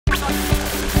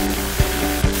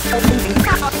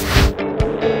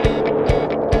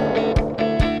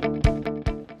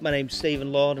My name's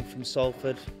Stephen Lord, I'm from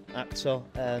Salford, actor,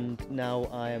 and now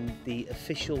I am the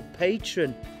official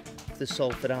patron of the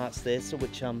Salford Arts Theatre,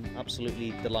 which I'm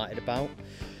absolutely delighted about.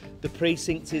 The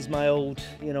precinct is my old,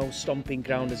 stomping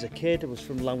ground as a kid. I was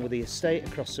from Langworthy Estate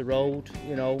across the road.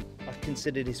 I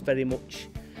consider this very much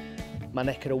my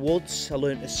neck of the woods. I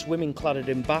learnt to swim in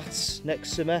Clarendon Baths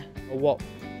next summer, or what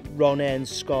Ron and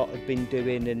Scott have been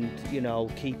doing, and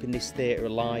keeping this theatre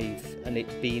alive and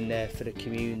it being there for the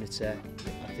community,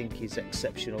 I think is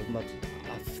exceptional. I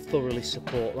thoroughly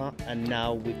support that, and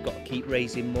now we've got to keep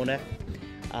raising money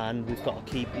and we've got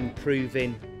to keep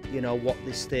improving what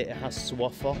this theatre has to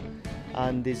offer.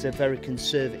 And there's a very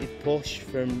conservative push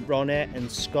from Ronnie and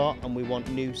Scott, and we want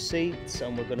new seats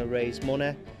and we're going to raise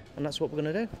money, and that's what we're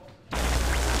going to do.